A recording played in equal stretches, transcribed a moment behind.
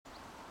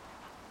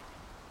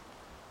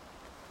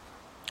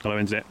Hello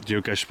Internet,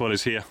 Geocache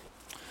Spoilers here.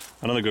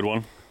 Another good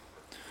one.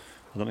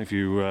 I don't know if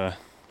you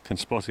can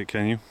spot it,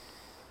 can you?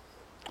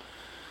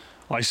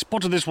 I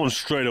spotted this one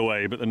straight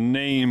away, but the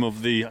name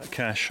of the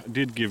cache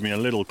did give me a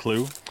little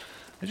clue.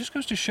 It just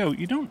goes to show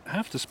you don't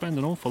have to spend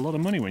an awful lot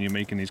of money when you're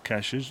making these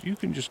caches. You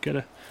can just get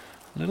a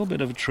little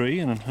bit of a tree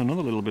and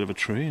another little bit of a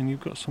tree and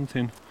you've got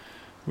something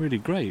really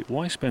great.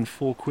 Why spend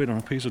 £4 on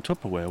a piece of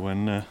Tupperware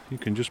when you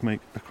can just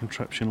make a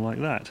contraption like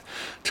that?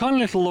 Tiny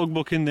little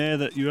logbook in there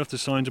that you have to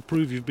sign to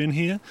prove you've been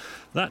here.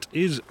 That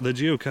is the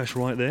geocache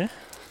right there.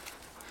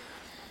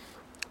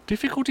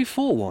 Difficulty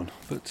 4-1,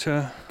 but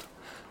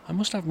I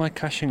must have my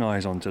caching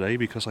eyes on today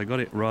because I got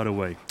it right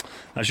away.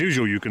 As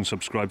usual, you can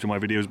subscribe to my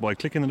videos by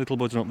clicking the little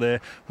button up there.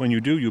 When you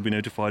do, you'll be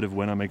notified of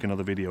when I make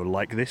another video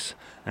like this,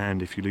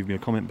 and if you leave me a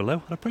comment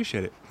below, I'd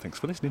appreciate it. Thanks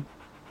for listening.